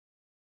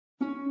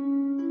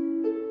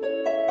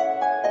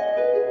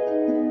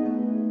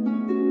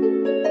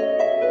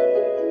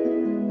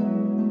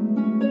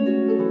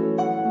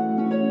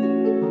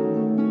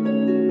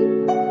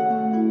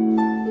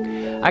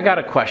I got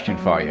a question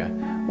for you.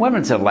 When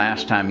was the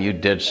last time you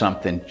did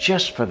something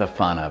just for the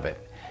fun of it?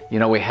 You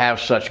know, we have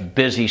such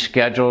busy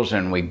schedules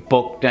and we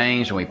book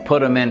things and we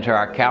put them into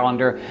our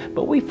calendar,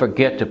 but we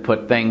forget to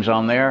put things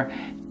on there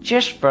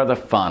just for the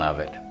fun of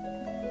it.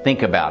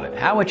 Think about it.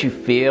 How would you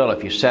feel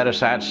if you set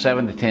aside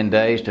 7 to 10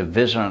 days to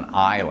visit an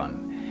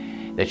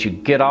island? That you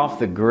get off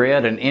the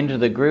grid and into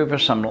the groove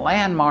of some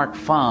landmark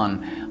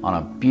fun on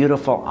a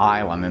beautiful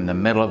island in the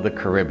middle of the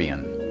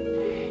Caribbean.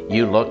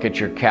 You look at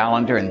your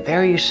calendar and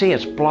there you see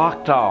it's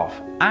blocked off.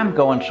 I'm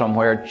going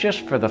somewhere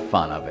just for the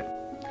fun of it.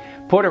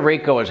 Puerto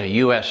Rico is a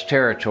U.S.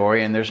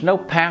 territory and there's no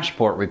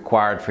passport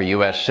required for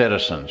U.S.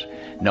 citizens,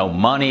 no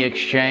money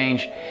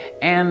exchange,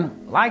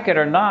 and like it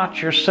or not,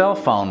 your cell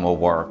phone will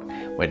work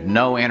with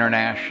no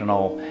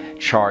international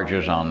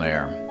charges on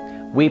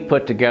there. We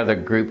put together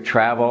group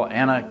travel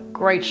and a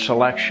great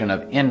selection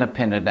of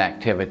independent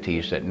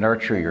activities that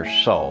nurture your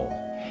soul.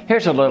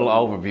 Here's a little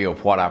overview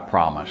of what I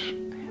promise.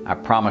 I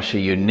promise a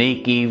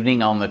unique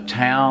evening on the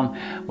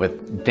town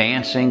with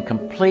dancing,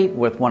 complete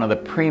with one of the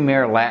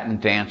premier Latin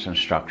dance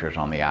instructors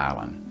on the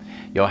island.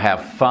 You'll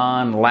have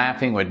fun,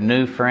 laughing with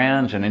new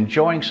friends, and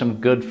enjoying some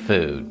good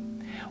food.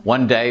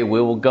 One day we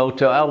will go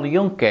to El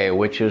Yunque,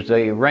 which is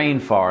the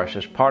rainforest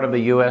as part of the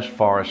U.S.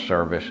 Forest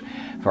Service,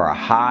 for a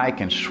hike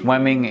and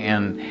swimming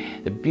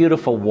in the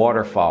beautiful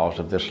waterfalls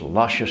of this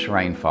luscious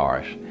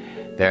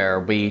rainforest. There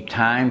will be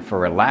time for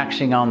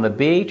relaxing on the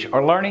beach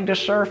or learning to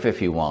surf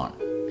if you want.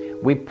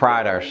 We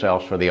pride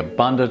ourselves for the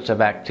abundance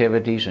of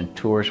activities and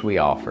tours we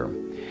offer.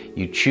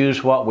 You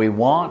choose what we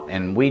want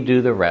and we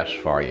do the rest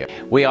for you.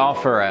 We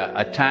offer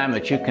a time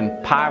that you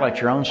can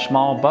pilot your own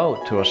small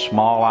boat to a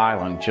small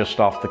island just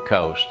off the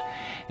coast.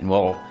 And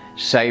we'll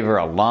savor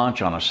a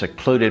lunch on a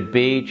secluded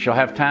beach. You'll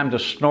have time to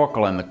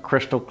snorkel in the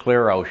crystal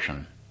clear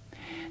ocean.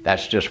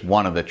 That's just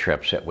one of the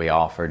trips that we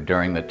offer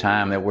during the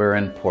time that we're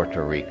in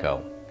Puerto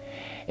Rico.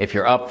 If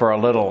you're up for a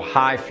little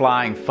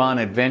high-flying fun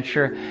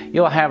adventure,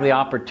 you'll have the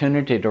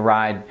opportunity to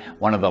ride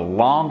one of the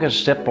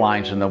longest zip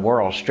lines in the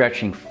world,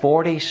 stretching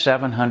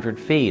 4,700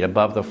 feet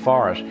above the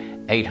forest,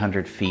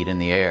 800 feet in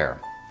the air.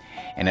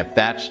 And if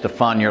that's the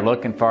fun you're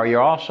looking for, you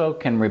also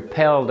can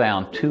rappel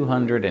down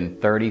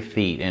 230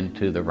 feet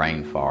into the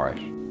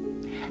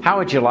rainforest. How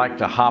would you like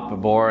to hop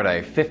aboard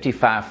a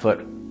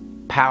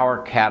 55-foot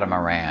power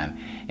catamaran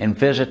and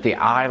visit the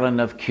island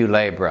of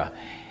Culebra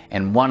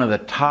and one of the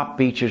top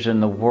beaches in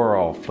the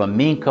world,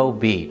 Flamenco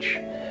Beach?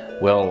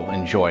 We'll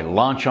enjoy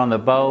lunch on the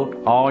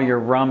boat. All your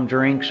rum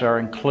drinks are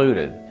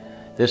included.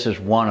 This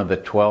is one of the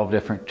 12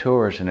 different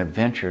tours and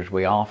adventures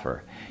we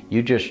offer.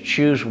 You just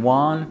choose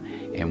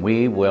one and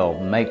we will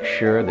make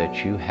sure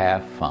that you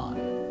have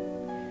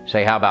fun.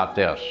 Say, how about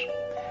this?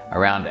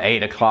 Around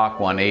 8 o'clock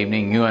one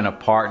evening, you and a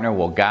partner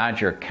will guide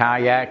your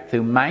kayak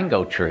through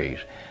mango trees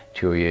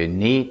to a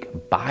unique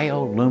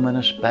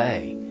bioluminescent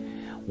bay,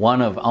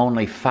 one of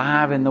only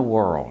 5 in the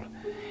world,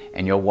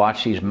 and you'll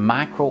watch these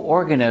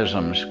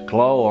microorganisms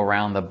glow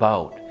around the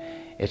boat.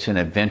 It's an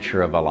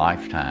adventure of a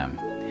lifetime.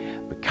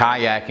 But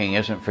kayaking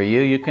isn't for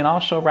you. You can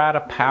also ride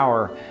a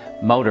power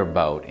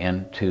motorboat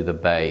into the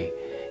bay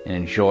and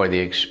enjoy the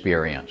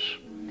experience.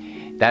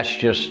 That's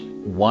just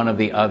one of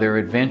the other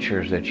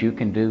adventures that you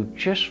can do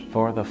just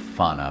for the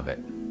fun of it.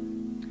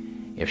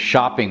 If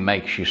shopping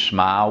makes you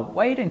smile,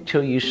 wait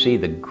until you see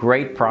the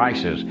great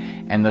prices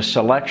and the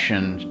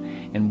selections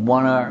in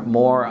one or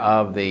more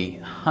of the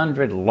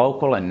 100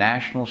 local and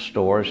national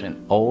stores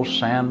in Old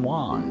San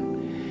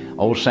Juan.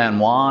 Old San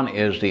Juan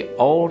is the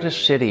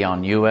oldest city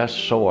on U.S.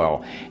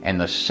 soil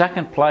and the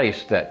second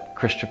place that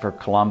Christopher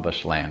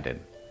Columbus landed.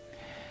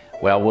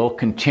 Well, we'll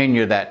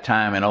continue that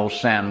time in Old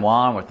San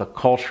Juan with a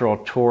cultural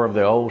tour of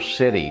the old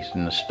cities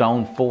and the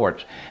stone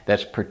forts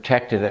that's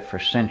protected it for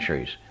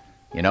centuries.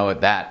 You know,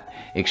 that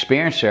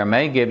experience there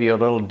may give you a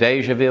little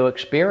deja vu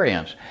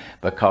experience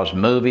because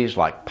movies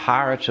like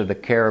Pirates of the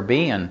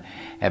Caribbean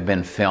have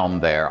been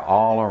filmed there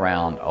all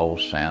around Old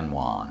San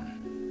Juan.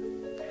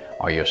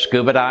 Are you a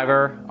scuba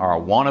diver or a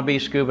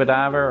wannabe scuba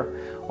diver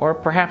or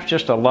perhaps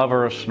just a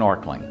lover of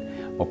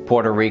snorkeling? Well,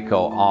 Puerto Rico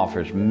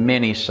offers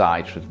many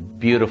sites with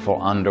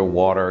beautiful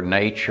underwater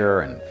nature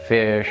and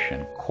fish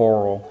and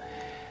coral.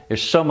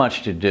 There's so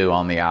much to do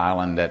on the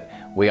island that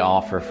we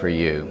offer for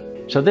you.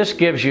 So this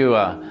gives you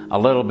a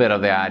little bit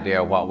of the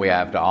idea of what we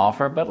have to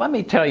offer, but let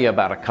me tell you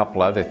about a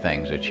couple other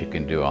things that you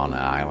can do on the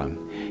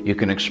island. You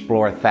can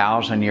explore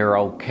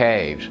 1,000-year-old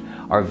caves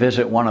or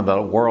visit one of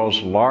the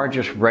world's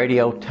largest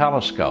radio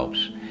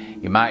telescopes.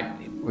 You might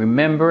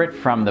remember it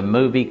from the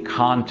movie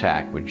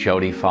Contact with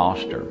Jodie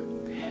Foster.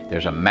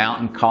 There's a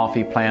mountain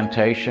coffee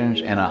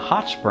plantations and a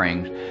hot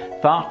springs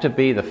thought to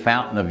be the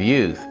fountain of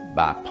youth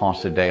by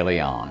Ponce de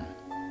Leon.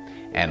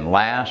 And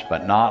last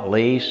but not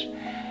least,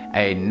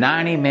 a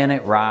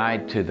 90-minute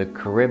ride to the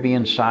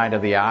Caribbean side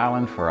of the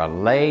island for a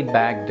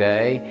laid-back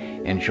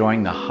day,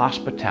 enjoying the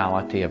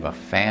hospitality of a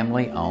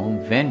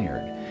family-owned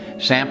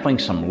vineyard, sampling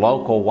some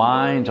local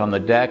wines on the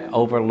deck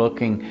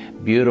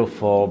overlooking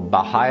beautiful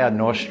Bahia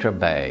Nostra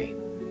Bay.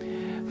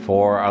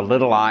 For a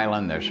little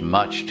island, there's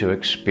much to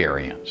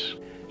experience.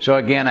 So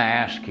again, I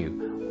ask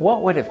you,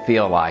 What would it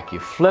feel like? You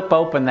flip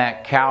open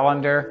that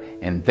calendar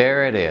and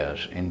there it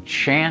is,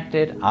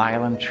 Enchanted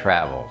Island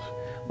Travels.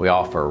 We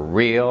offer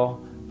real,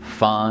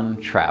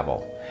 fun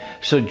travel.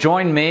 So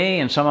join me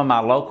and some of my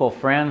local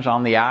friends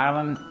on the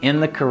island in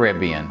the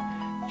Caribbean,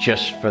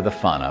 just for the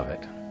fun of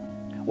it.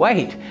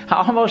 Wait,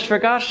 I almost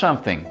forgot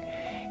something.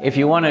 If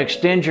you want to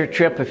extend your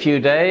trip a few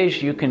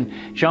days, you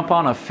can jump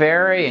on a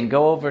ferry and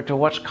go over to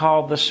what's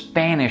called the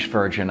Spanish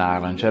Virgin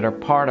Islands that are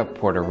part of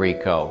Puerto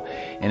Rico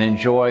and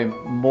enjoy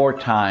more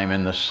time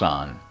in the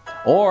sun.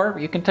 Or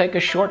you can take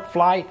a short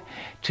flight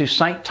to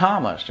St.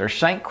 Thomas or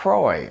St.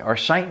 Croix or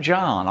St.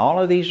 John.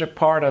 All of these are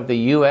part of the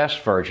U.S.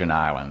 Virgin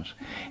Islands.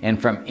 And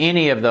from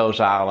any of those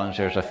islands,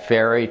 there's a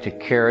ferry to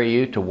carry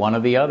you to one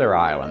of the other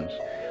islands.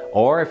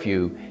 Or if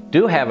you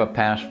do have a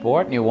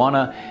passport and you want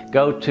to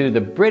go to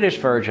the British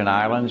Virgin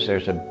Islands,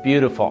 there's a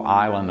beautiful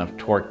island of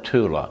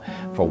Tortuga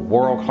for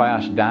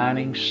world-class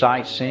dining,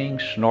 sightseeing,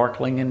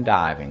 snorkeling, and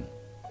diving.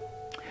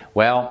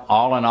 Well,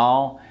 all in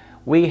all,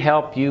 we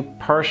help you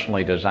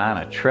personally design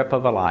a trip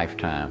of a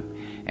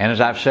lifetime. And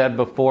as I've said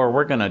before,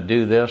 we're going to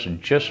do this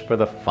just for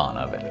the fun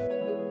of it.